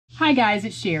Hi guys,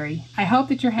 it's Sherry. I hope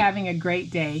that you're having a great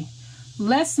day.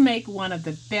 Let's make one of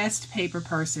the best paper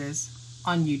purses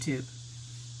on YouTube.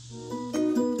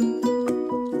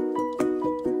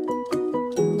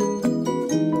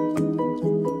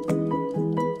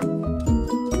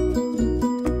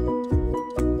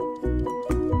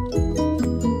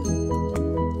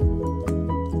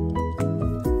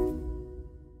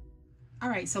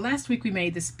 Alright, so last week we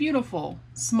made this beautiful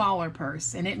smaller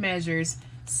purse and it measures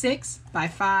 6 by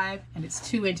 5 and it's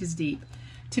 2 inches deep.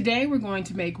 Today we're going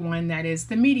to make one that is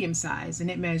the medium size and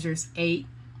it measures 8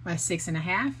 by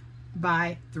 6.5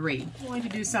 by 3. I'm going to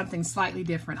do something slightly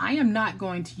different. I am not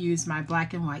going to use my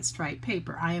black and white striped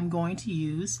paper. I am going to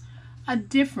use a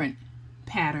different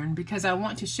pattern because I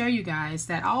want to show you guys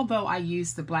that although I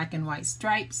used the black and white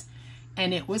stripes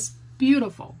and it was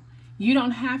beautiful, you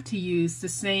don't have to use the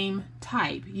same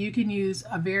type. You can use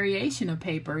a variation of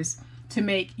papers to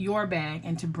make your bag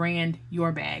and to brand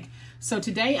your bag. So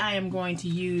today I am going to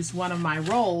use one of my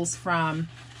rolls from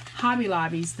Hobby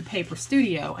Lobby's The Paper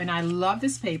Studio, and I love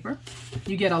this paper.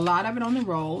 You get a lot of it on the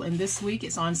roll, and this week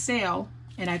it's on sale,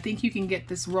 and I think you can get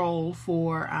this roll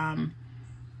for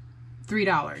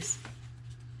 $3.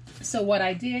 So what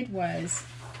I did was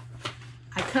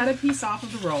I cut a piece off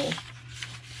of the roll,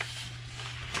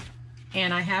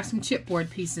 and I have some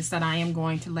chipboard pieces that I am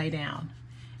going to lay down.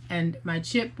 And my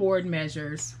chipboard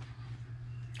measures,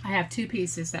 I have 2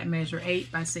 pieces that measure 8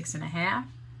 by 6.5.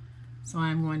 So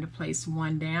I'm going to place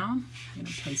one down. I'm going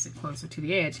to place it closer to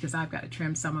the edge because I've got to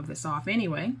trim some of this off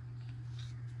anyway.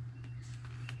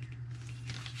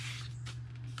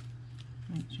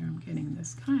 Make sure I'm getting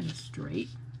this kind of straight.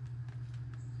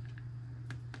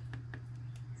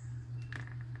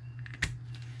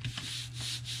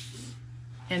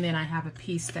 And then I have a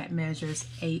piece that measures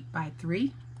 8 by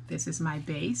 3. This is my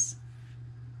base.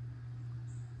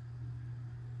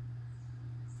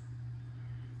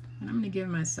 And I'm going to give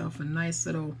myself a nice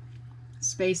little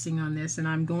spacing on this, and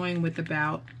I'm going with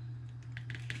about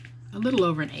a little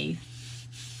over 1/8.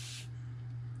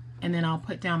 And then I'll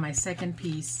put down my second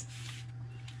piece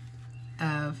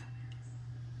of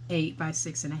 8 by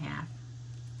 6.5.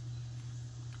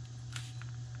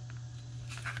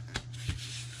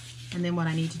 And then what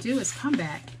I need to do is come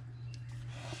back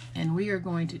and we are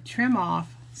going to trim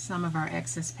off some of our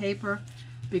excess paper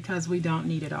because we don't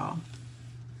need it all.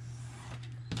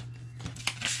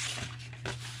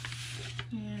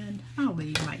 And I'll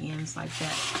leave my ends like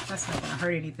that. That's not going to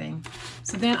hurt anything.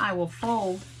 So then I will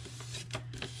fold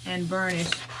and burnish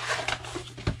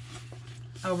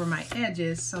over my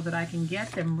edges so that I can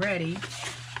get them ready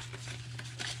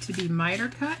to be miter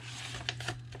cut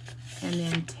and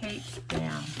then taped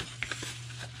down.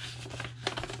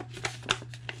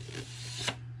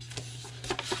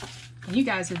 You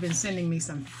guys have been sending me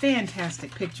some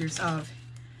fantastic pictures of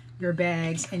your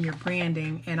bags and your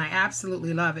branding, and I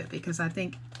absolutely love it because I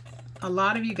think a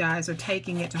lot of you guys are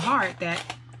taking it to heart that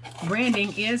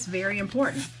branding is very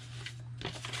important.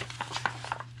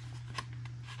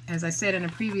 As I said in a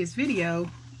previous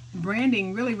video,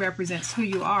 branding really represents who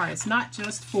you are. It's not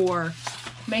just for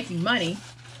making money,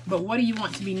 but what do you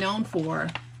want to be known for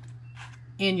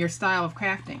in your style of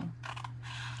crafting?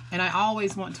 And I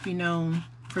always want to be known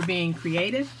for being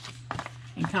creative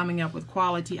and coming up with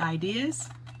quality ideas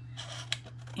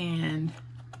and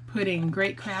putting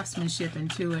great craftsmanship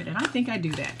into it, and I think I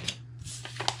do that.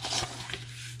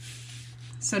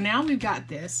 So now we've got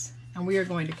this, and we are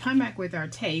going to come back with our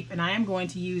tape, and I am going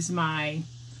to use my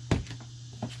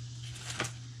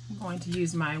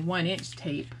 1-inch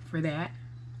tape for that.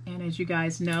 And as you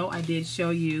guys know, I did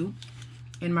show you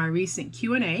in my recent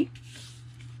Q&A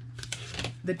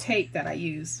the tape that I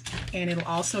use, and it'll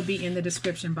also be in the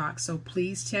description box, so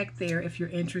please check there if you're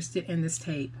interested in this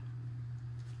tape.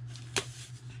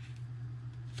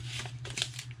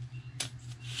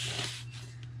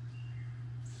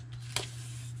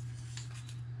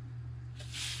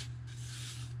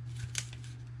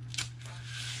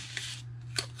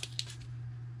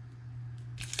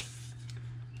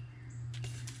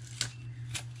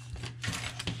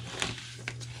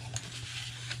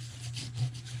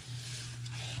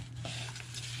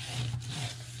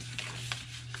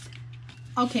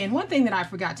 Okay, and one thing that I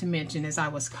forgot to mention as I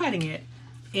was cutting it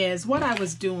is what I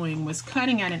was doing was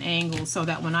cutting at an angle so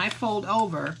that when I fold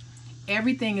over,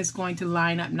 everything is going to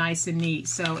line up nice and neat.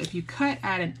 So if you cut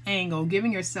at an angle,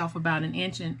 giving yourself about 1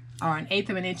 inch or 1/8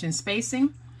 of an inch in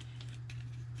spacing,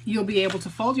 you'll be able to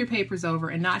fold your papers over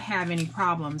and not have any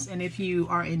problems. And if you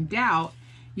are in doubt,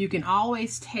 you can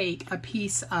always take a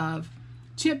piece of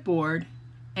chipboard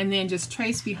and then just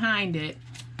trace behind it,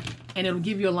 and it'll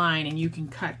give you a line and you can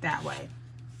cut that way.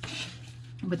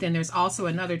 But then there's also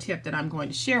another tip that I'm going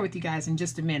to share with you guys in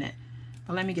just a minute.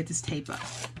 But let me get this tape up.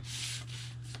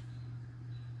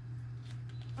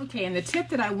 Okay, and the tip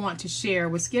that I want to share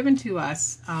was given to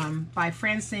us by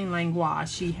Francine Langlois.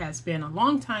 She has been a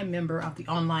longtime member of the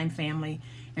online family,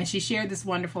 and she shared this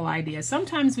wonderful idea.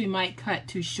 Sometimes we might cut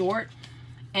too short,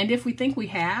 and if we think we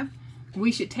have,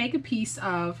 we should take a piece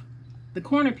of the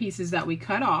corner pieces that we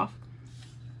cut off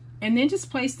and then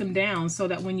just place them down so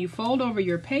that when you fold over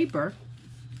your paper,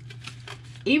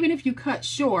 even if you cut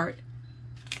short,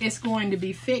 it's going to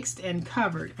be fixed and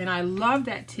covered. And I love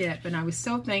that tip, and I was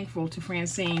so thankful to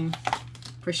Francine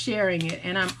for sharing it.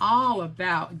 And I'm all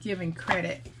about giving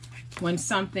credit when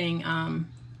something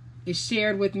is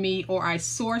shared with me or I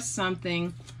source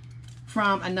something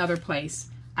from another place.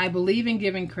 I believe in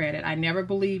giving credit. I never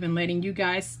believe in letting you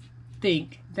guys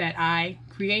think that I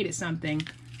created something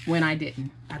when I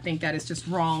didn't. I think that is just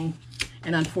wrong.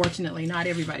 And unfortunately, not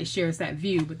everybody shares that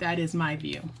view, but that is my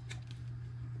view.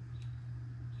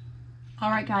 All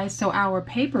right, guys, so our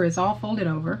paper is all folded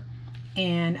over,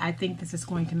 and I think this is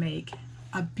going to make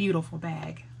a beautiful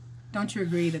bag. Don't you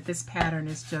agree that this pattern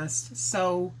is just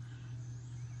so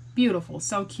beautiful,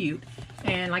 so cute?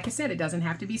 And like I said, it doesn't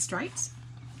have to be stripes.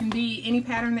 It can be any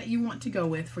pattern that you want to go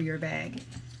with for your bag.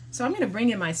 So I'm going to bring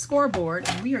in my scoreboard,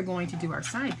 and we are going to do our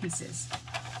side pieces.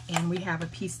 And we have a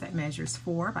piece that measures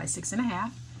 4 by 6.5,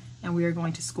 and we are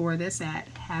going to score this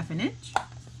at 1/2 inch,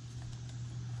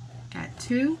 at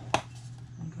 2.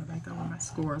 Let me go back over my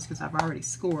scores because I've already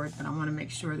scored, but I want to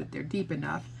make sure that they're deep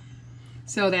enough.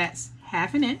 So that's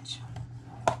 1/2 inch,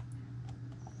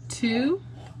 2,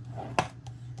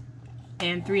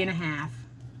 and 3.5.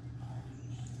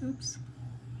 Oops,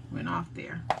 went off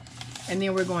there. And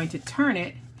then we're going to turn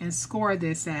it and score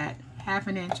this at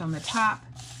 1/2 inch on the top,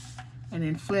 and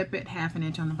then flip it 1/2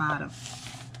 inch on the bottom.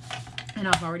 And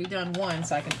I've already done one,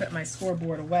 so I can put my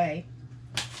scoreboard away.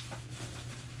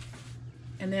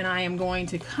 And then I am going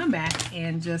to come back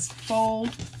and just fold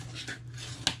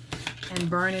and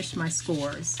burnish my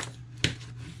scores.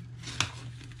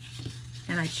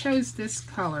 And I chose this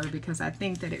color because I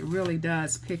think that it really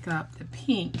does pick up the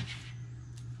pink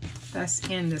that's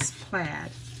in this plaid.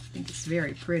 I think it's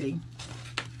very pretty.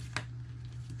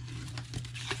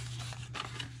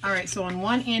 All right, so on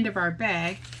one end of our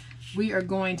bag, we are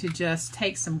going to just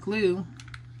take some glue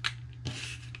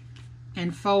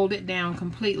and fold it down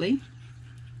completely.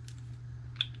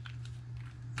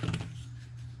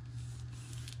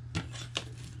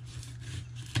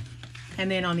 And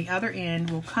then on the other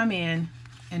end, we'll come in,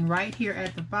 and right here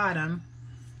at the bottom,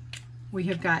 we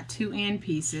have got 2 end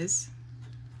pieces,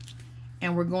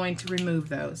 and we're going to remove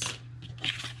those.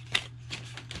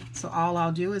 So all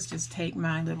I'll do is just take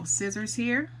my little scissors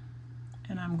here,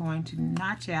 and I'm going to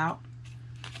notch out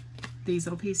these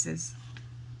little pieces.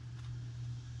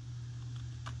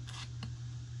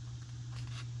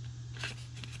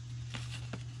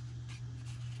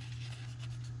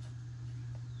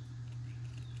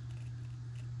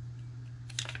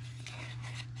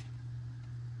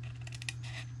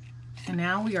 And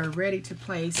now we are ready to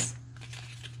place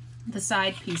the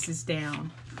side pieces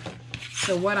down.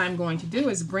 So what I'm going to do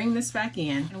is bring this back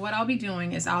in, and what I'll be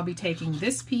doing is I'll be taking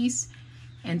this piece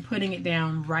and putting it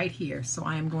down right here. So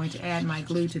I am going to add my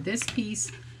glue to this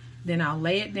piece, then I'll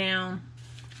lay it down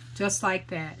just like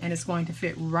that, and it's going to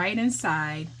fit right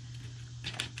inside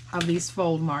of these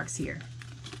fold marks here.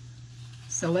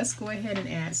 So let's go ahead and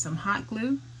add some hot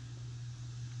glue.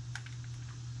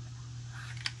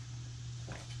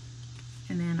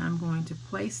 And then I'm going to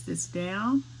place this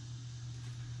down,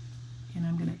 and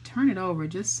I'm going to turn it over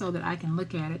just so that I can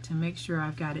look at it to make sure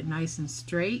I've got it nice and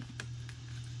straight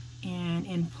and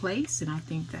in place, and I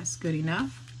think that's good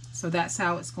enough. So that's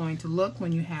how it's going to look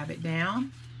when you have it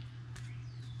down,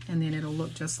 and then it'll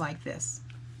look just like this.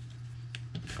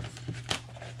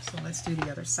 So let's do the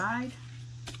other side.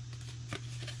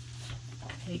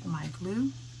 Take my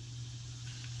glue,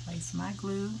 place my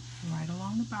glue right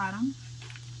along the bottom,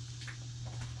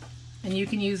 and you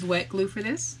can use wet glue for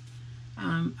this.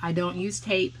 I don't use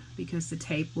tape because the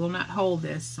tape will not hold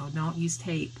this, so don't use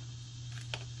tape.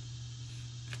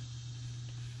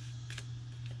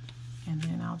 And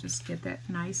then I'll just get that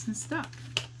nice and stuck,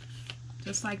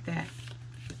 just like that.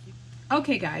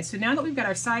 Okay guys, so now that we've got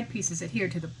our side pieces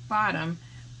adhered to the bottom,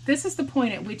 this is the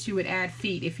point at which you would add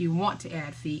feet if you want to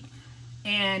add feet.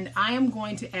 And I am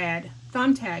going to add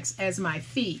thumbtacks as my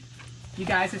feet. You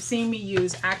guys have seen me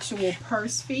use actual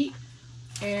purse feet,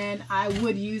 and I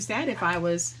would use that if I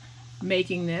was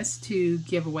making this to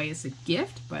give away as a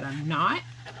gift, but I'm not.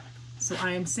 So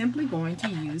I am simply going to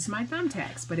use my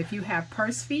thumbtacks. But if you have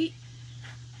purse feet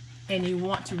and you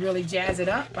want to really jazz it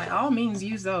up, by all means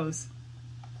use those,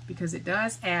 because it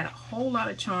does add a whole lot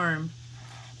of charm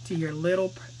to your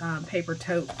little paper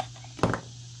tote.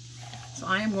 So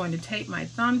I am going to take my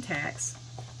thumbtacks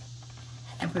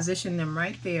and position them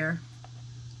right there,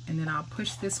 and then I'll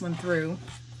push this one through.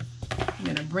 I'm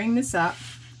going to bring this up,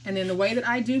 and then the way that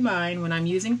I do mine when I'm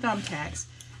using thumbtacks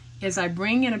is I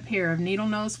bring in a pair of needle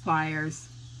nose pliers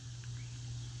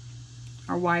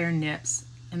or wire nips,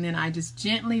 and then I just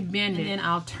gently bend it, and then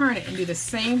I'll turn it and do the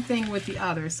same thing with the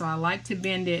other. So I like to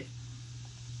bend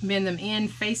them in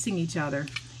facing each other.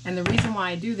 And the reason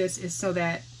why I do this is so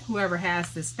that whoever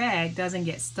has this bag doesn't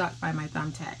get stuck by my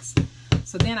thumbtacks.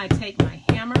 So then I take my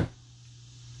hammer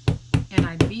and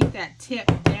I beat that tip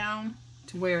down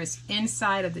to where it's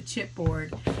inside of the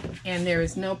chipboard, and there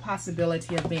is no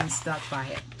possibility of being stuck by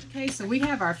it. Okay, so we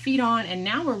have our feet on, and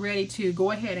now we're ready to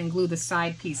go ahead and glue the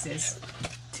side pieces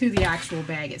to the actual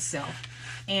bag itself.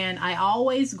 And I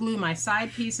always glue my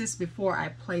side pieces before I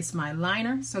place my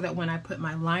liner, so that when I put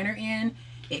my liner in,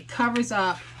 it covers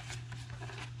up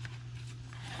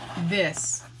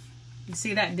this. You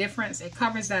see that difference? It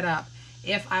covers that up.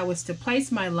 If I was to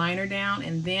place my liner down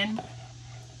and then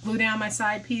glue down my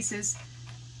side pieces,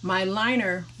 my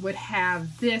liner would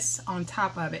have this on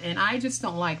top of it, and I just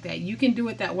don't like that. You can do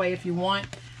it that way if you want,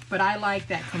 but I like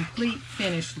that complete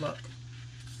finished look.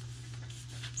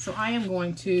 So I am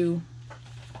going to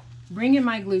bring in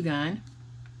my glue gun,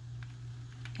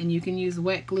 and you can use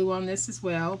wet glue on this as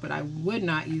well, but I would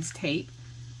not use tape.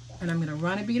 And I'm going to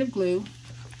run a bead of glue,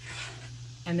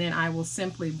 and then I will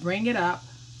simply bring it up,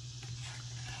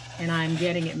 and I'm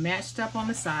getting it matched up on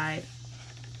the side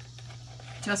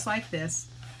just like this,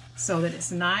 so that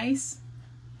it's nice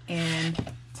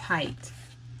and tight.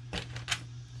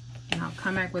 And I'll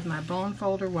come back with my bone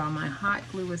folder while my hot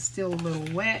glue is still a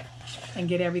little wet and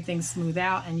get everything smoothed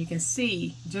out, and you can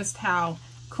see just how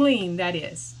clean that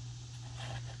is.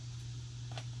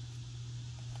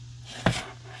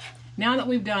 Now that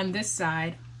we've done this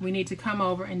side, we need to come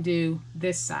over and do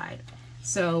this side.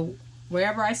 So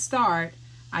wherever I start,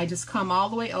 I just come all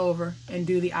the way over and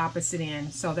do the opposite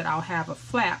end, so that I'll have a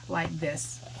flap like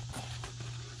this.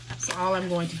 So all I'm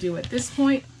going to do at this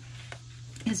point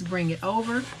is bring it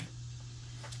over,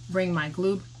 bring my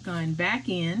glue gun back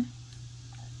in,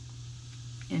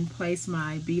 and place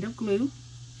my bead of glue.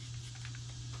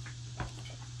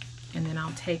 And then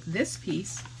I'll take this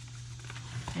piece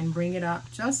and bring it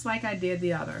up just like I did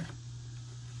the other.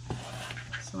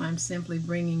 So I'm simply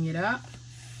bringing it up,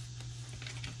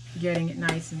 getting it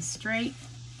nice and straight,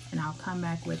 and I'll come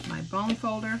back with my bone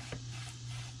folder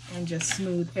and just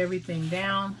smooth everything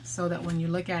down so that when you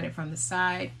look at it from the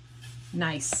side,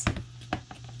 nice.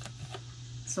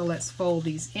 So let's fold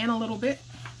these in a little bit,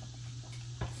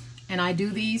 and I do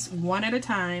these one at a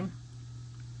time.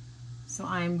 So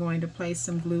I am going to place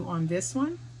some glue on this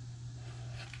one,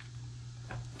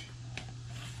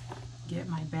 get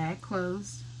my bag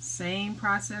closed, same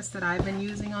process that I've been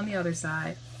using on the other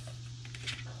side.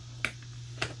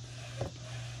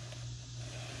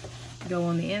 Go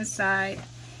on the inside,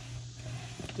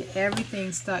 get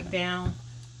everything stuck down.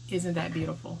 Isn't that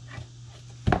beautiful?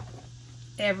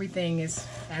 Everything is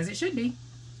as it should be.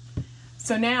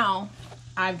 So now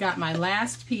I've got my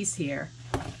last piece here,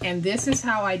 and this is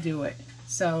how I do it.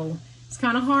 So it's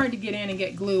kind of hard to get in and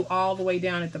get glue all the way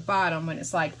down at the bottom when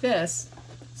it's like this.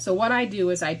 So what I do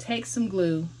is I take some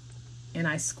glue and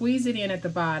I squeeze it in at the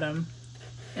bottom,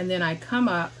 and then I come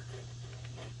up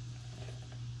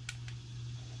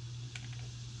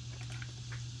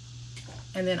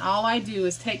and then all I do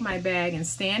is take my bag and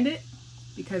stand it,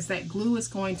 because that glue is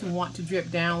going to want to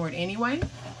drip downward anyway.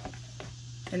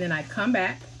 And then I come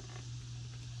back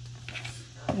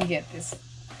and get this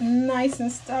nice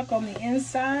and stuck on the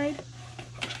inside,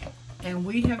 and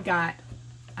we have got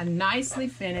a nicely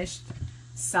finished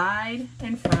side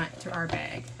and front to our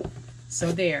bag.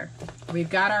 So there, we've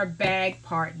got our bag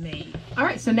part made. All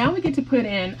right, so now we get to put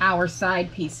in our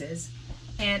side pieces,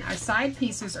 and our side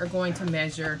pieces are going to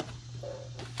measure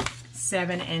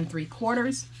 7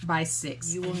 3/4 by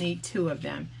 6. You will need 2 of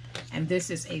them, and this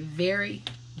is a very,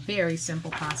 very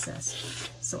simple process.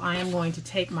 So I am going to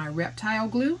take my reptile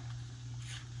glue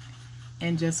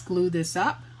and just glue this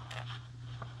up.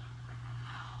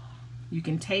 You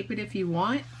can tape it if you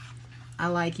want. I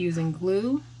like using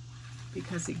glue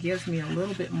because it gives me a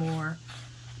little bit more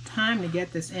time to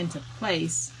get this into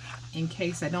place in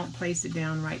case I don't place it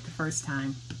down right the first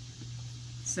time.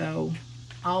 So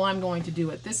all I'm going to do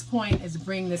at this point is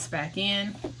bring this back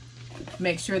in,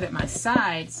 make sure that my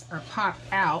sides are popped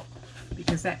out,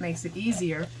 because that makes it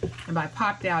easier. And by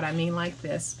popped out, I mean like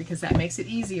this, because that makes it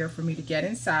easier for me to get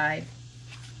inside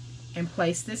and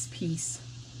place this piece.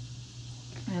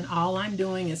 And all I'm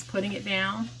doing is putting it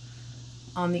down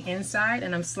on the inside,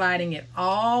 and I'm sliding it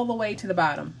all the way to the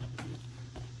bottom.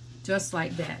 Just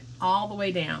like that, all the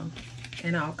way down.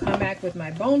 And I'll come back with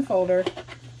my bone folder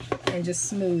and just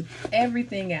smooth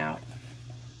everything out.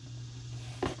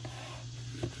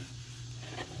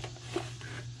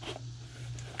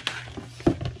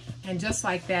 And just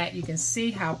like that, you can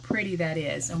see how pretty that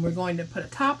is. And we're going to put a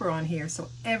topper on here so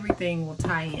everything will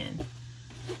tie in.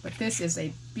 But this is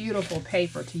a beautiful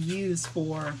paper to use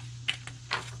for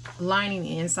lining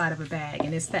the inside of a bag.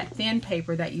 And it's that thin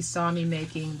paper that you saw me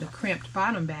making the crimped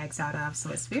bottom bags out of. So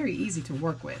it's very easy to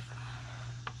work with.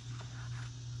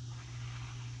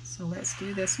 So let's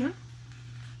do this one.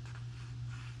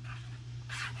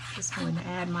 Just going to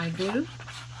add my glue.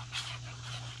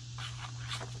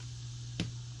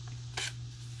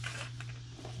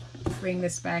 Bring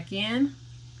this back in,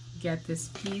 get this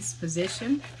piece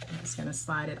positioned. I'm just going to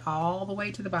slide it all the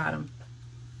way to the bottom.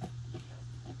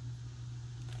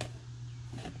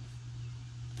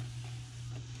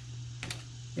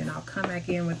 Then I'll come back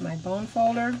in with my bone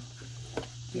folder,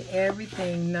 get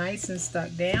everything nice and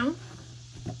stuck down.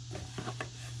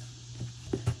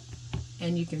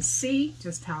 And you can see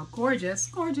just how gorgeous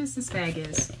this bag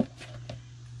is.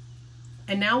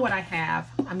 And now what I have,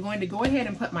 I'm going to go ahead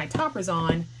and put my toppers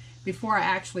on before I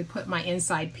actually put my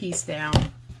inside piece down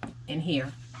in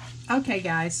here. Okay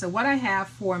guys, so what I have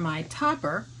for my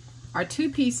topper are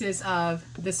 2 pieces of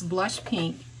this blush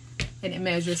pink, and it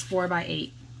measures 4 by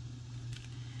 8.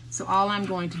 So all I'm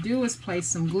going to do is place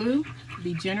some glue,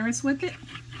 be generous with it.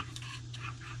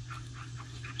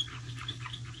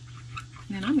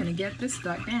 And I'm going to get this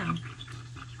stuck down.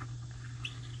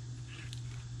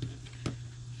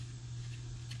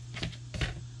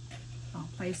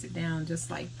 Place it down just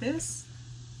like this.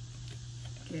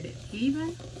 Get it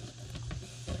even.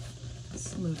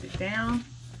 Smooth it down.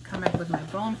 Come back with my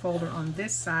bone folder on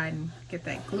this side and get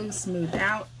that glue smoothed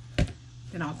out.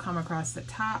 Then I'll come across the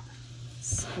top,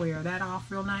 square that off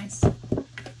real nice,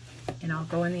 and I'll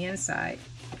go in the inside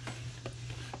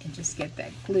and just get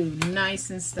that glue nice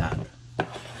and stuck.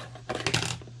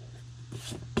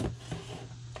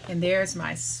 And there's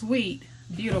my sweet,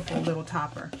 beautiful little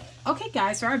topper. Okay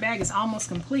guys, so our bag is almost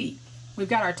complete. We've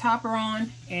got our topper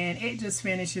on, and it just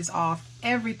finishes off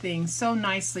everything so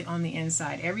nicely on the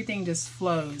inside. Everything just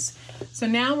flows. So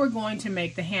now we're going to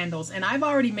make the handles, and I've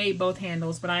already made both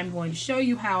handles, but I'm going to show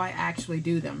you how I actually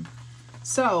do them.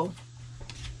 So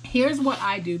here's what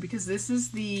I do, because this is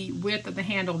the width of the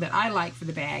handle that I like for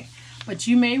the bag, but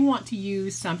you may want to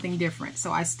use something different.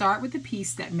 So I start with the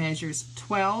piece that measures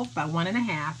 12 by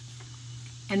 1.5,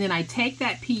 and then I take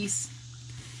that piece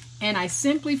and I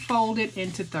simply fold it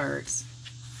into thirds.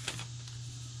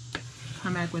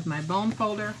 Come back with my bone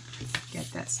folder, get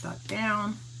that stuck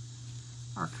down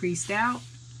or creased out,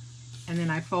 and then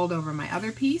I fold over my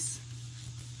other piece.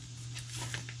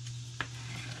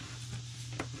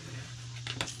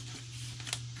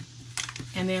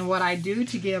 And then what I do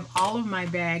to give all of my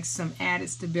bags some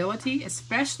added stability,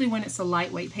 especially when it's a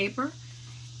lightweight paper,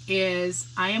 is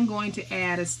I am going to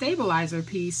add a stabilizer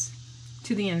piece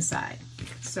to the inside.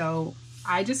 So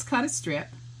I just cut a strip.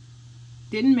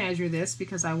 Didn't measure this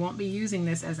because I won't be using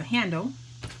this as a handle,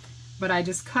 but I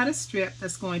just cut a strip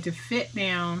that's going to fit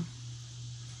down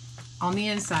on the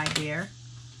inside there,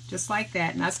 just like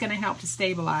that, and that's going to help to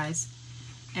stabilize.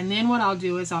 And then what I'll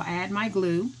do is I'll add my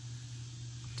glue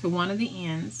to one of the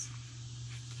ends,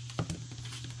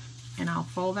 and I'll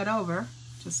fold that over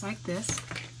just like this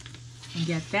and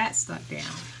get that stuck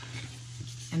down.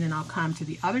 And then I'll come to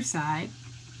the other side,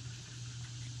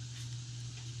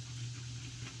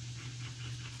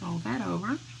 fold that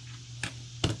over,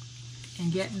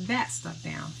 and get that stuck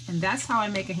down. And that's how I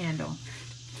make a handle.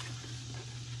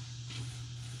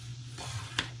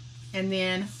 And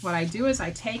then what I do is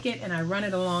I take it and I run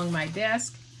it along my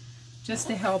desk just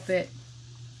to help it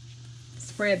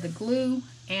spread the glue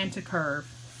and to curve.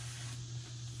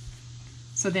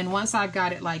 So then once I've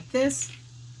got it like this,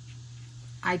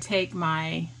 I take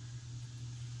my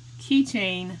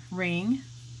keychain ring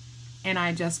and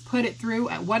I just put it through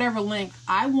at whatever length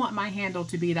I want my handle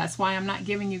to be. That's why I'm not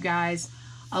giving you guys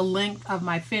a length of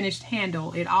my finished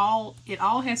handle. It all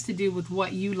has to do with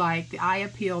what you like, the eye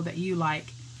appeal that you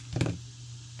like.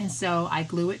 And so I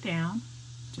glue it down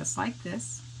just like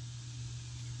this.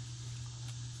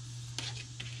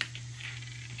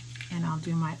 And I'll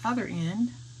do my other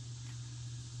end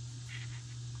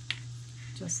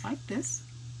just like this.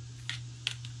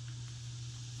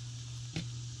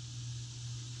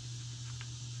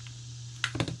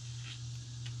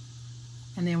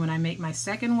 And then when I make my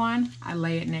second one, I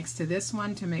lay it next to this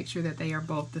one to make sure that they are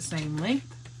both the same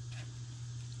length.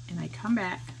 And I come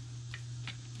back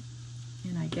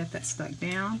and I get that stuck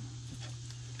down.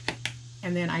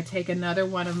 And then I take another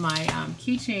one of my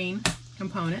keychain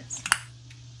components.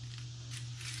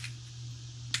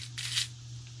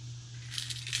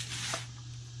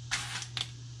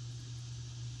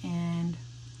 And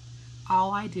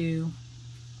all I do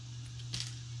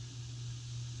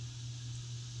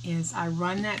is I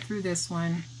run that through this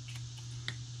one,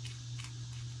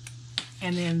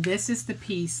 and then this is the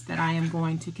piece that I am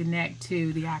going to connect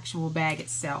to the actual bag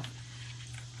itself.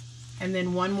 And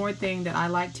then one more thing that I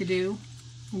like to do,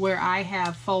 where I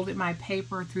have folded my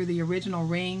paper through the original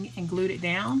ring and glued it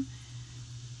down,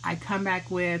 I come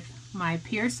back with my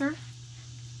piercer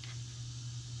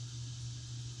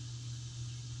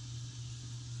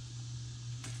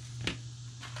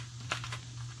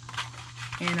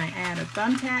and I add a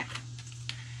thumbtack,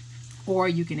 or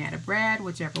you can add a brad,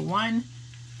 whichever one.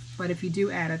 But if you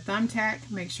do add a thumbtack,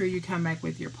 make sure you come back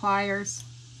with your pliers.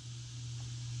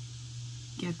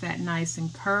 Get that nice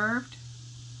and curved.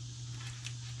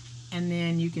 And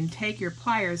then you can take your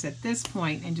pliers at this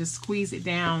point and just squeeze it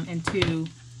down into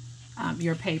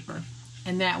your paper.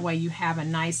 And that way you have a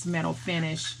nice metal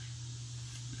finish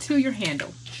to your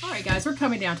handle. All right, guys, we're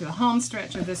coming down to the home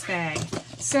stretch of this bag.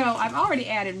 So I've already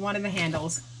added one of the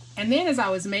handles, and then as I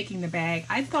was making the bag,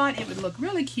 I thought it would look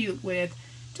really cute with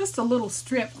just a little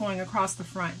strip going across the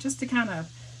front, just to kind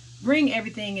of bring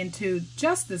everything into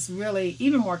just this really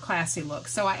even more classy look.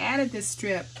 So I added this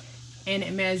strip, and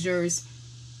it measures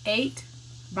 8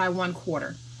 by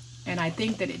 1/4, and I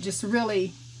think that it just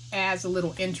really adds a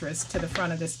little interest to the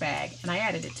front of this bag, and I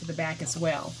added it to the back as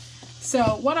well.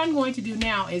 So what I'm going to do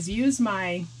now is use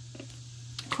my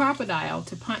Crop-A-Dile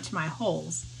to punch my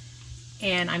holes,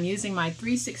 and I'm using my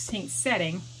 3/16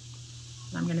 setting.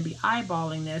 I'm going to be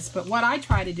eyeballing this, but what I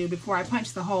try to do before I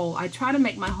punch the hole, I try to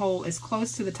make my hole as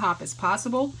close to the top as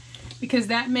possible, because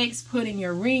that makes putting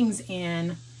your rings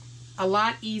in a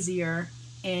lot easier,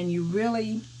 and you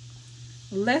really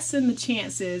lessen the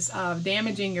chances of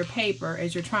damaging your paper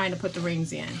as you're trying to put the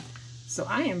rings in. So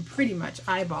I am pretty much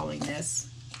eyeballing this,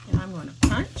 and I'm going to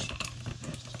punch.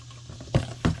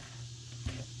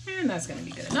 And that's going to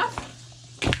be good enough.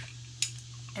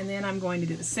 And then I'm going to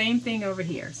do the same thing over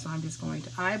here. So I'm just going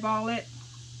to eyeball it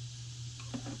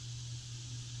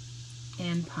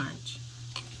and punch.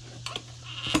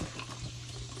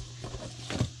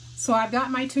 So I've got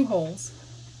my 2 holes,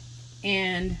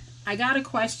 and I got a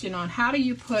question on how do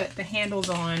you put the handles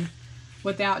on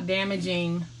without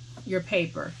damaging your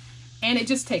paper. And it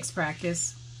just takes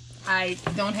practice. I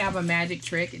don't have a magic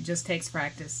trick, it just takes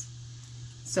practice.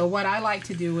 So what I like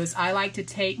to do is I like to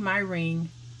take my ring,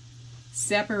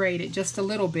 separate it just a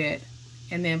little bit,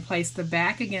 and then place the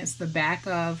back against the back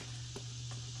of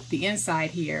the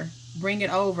inside here, bring it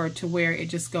over to where it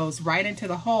just goes right into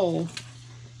the hole,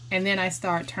 and then I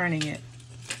start turning it.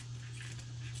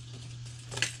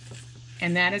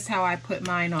 And that is how I put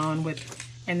mine on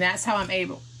and that's how I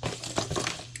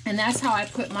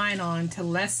put mine on to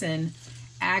lessen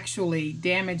actually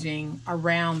damaging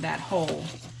around that hole.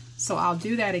 So I'll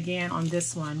do that again on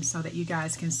this one so that you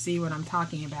guys can see what I'm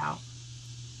talking about.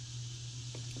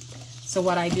 So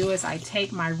what I do is I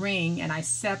take my ring and I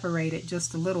separate it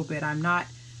just a little bit. I'm not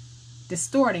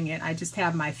distorting it. I just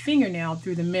have my fingernail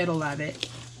through the middle of it.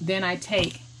 Then I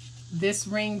take this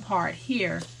ring part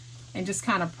here and just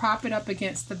kind of prop it up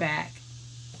against the back.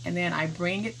 And then I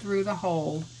bring it through the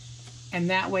hole,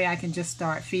 and that way I can just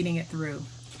start feeding it through.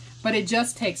 But it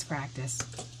just takes practice,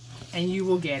 and you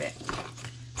will get it.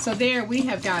 So there we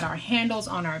have got our handles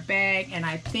on our bag, and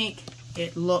I think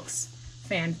it looks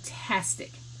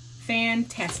fantastic.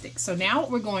 Fantastic. So now what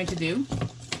we're going to do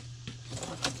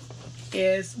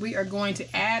is we are going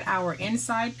to add our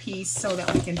inside piece so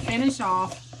that we can finish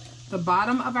off the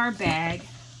bottom of our bag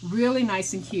really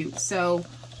nice and cute. So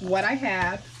what I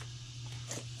have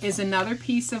is another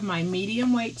piece of my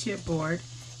medium weight chipboard,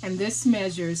 and this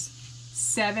measures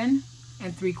 7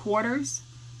 3/4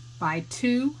 by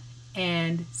 2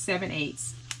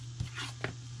 7/8.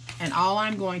 And all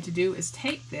I'm going to do is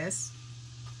take this,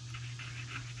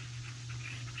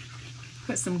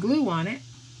 put some glue on it,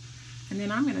 and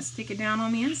then I'm going to stick it down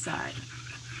on the inside.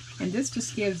 And this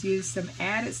just gives you some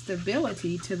added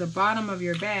stability to the bottom of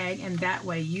your bag, and that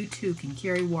way you too can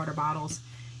carry water bottles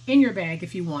in your bag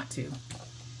if you want to.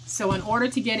 So in order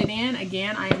to get it in,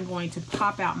 again, I am going to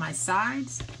pop out my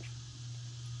sides.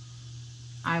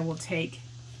 I will take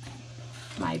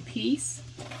my piece,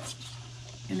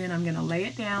 and then I'm going to lay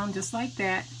it down just like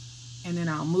that, and then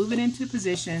I'll move it into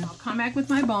position. I'll come back with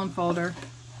my bone folder,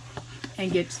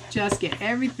 and just get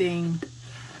everything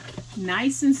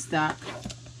nice and stuck.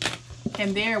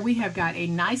 And there we have got a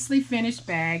nicely finished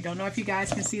bag. Don't know if you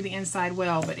guys can see the inside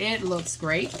well, but it looks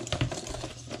great.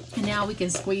 And now we can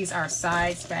squeeze our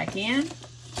sides back in.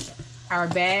 Our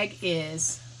bag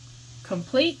is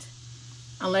complete,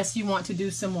 unless you want to do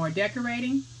some more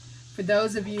decorating. For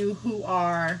those of you who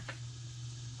are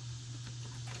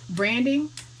branding,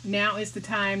 now is the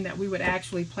time that we would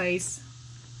actually place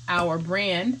our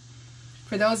brand.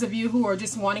 For those of you who are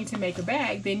just wanting to make a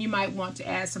bag, then you might want to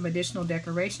add some additional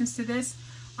decorations to this.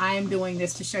 I am doing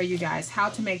this to show you guys how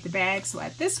to make the bag. So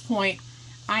at this point,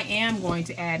 I am going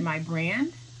to add my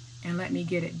brand, and let me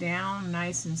get it down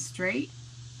nice and straight.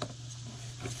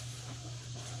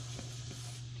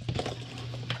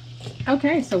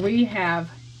 Okay, so we have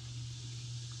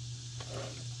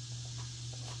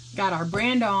got our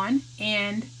brand on,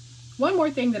 and one more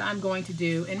thing that I'm going to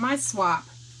do in my swap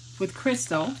with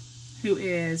Crystal, who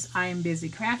is I Am Busy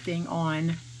Crafting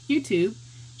on YouTube,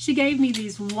 she gave me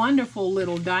these wonderful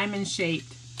little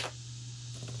diamond-shaped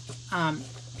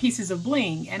pieces of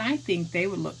bling, and I think they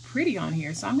would look pretty on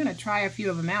here. So I'm going to try a few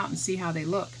of them out and see how they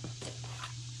look.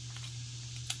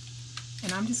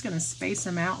 And I'm just going to space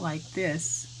them out like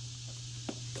this,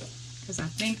 because I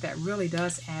think that really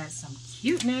does add some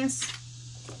cuteness.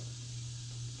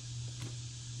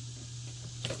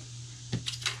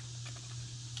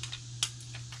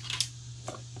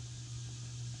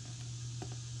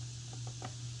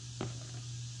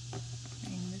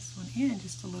 In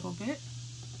just a little bit.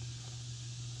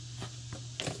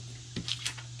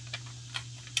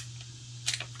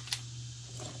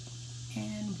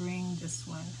 And bring this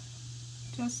one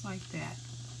just like that.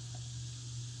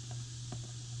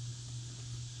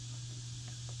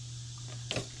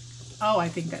 Oh, I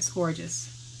think that's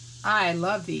gorgeous. I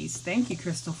love these. Thank you,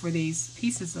 Crystal, for these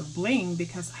pieces of bling,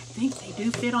 because I think they do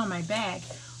fit on my bag.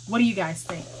 What do you guys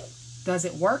think? Does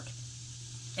it work?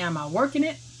 Am I working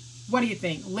it? What do you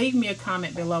think? Leave me a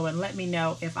comment below and let me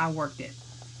know if I worked it.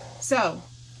 So,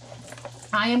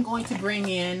 I am going to bring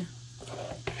in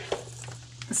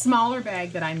a smaller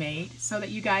bag that I made so that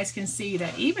you guys can see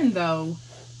that even though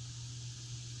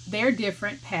they're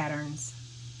different patterns,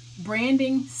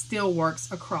 branding still works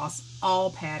across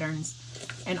all patterns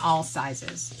and all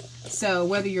sizes. So,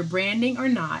 whether you're branding or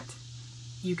not,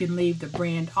 you can leave the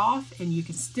brand off and you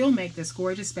can still make this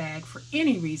gorgeous bag for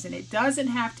any reason. It doesn't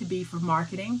have to be for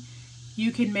marketing.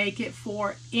 You can make it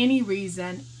for any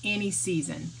reason, any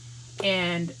season.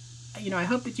 And, you know, I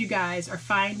hope that you guys are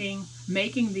finding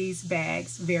making these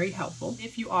bags very helpful.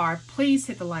 If you are, please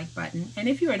hit the like button. And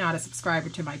if you are not a subscriber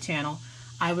to my channel,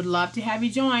 I would love to have you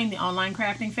join the online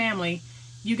crafting family.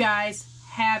 You guys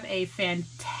have a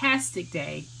fantastic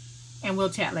day, and we'll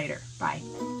chat later. Bye.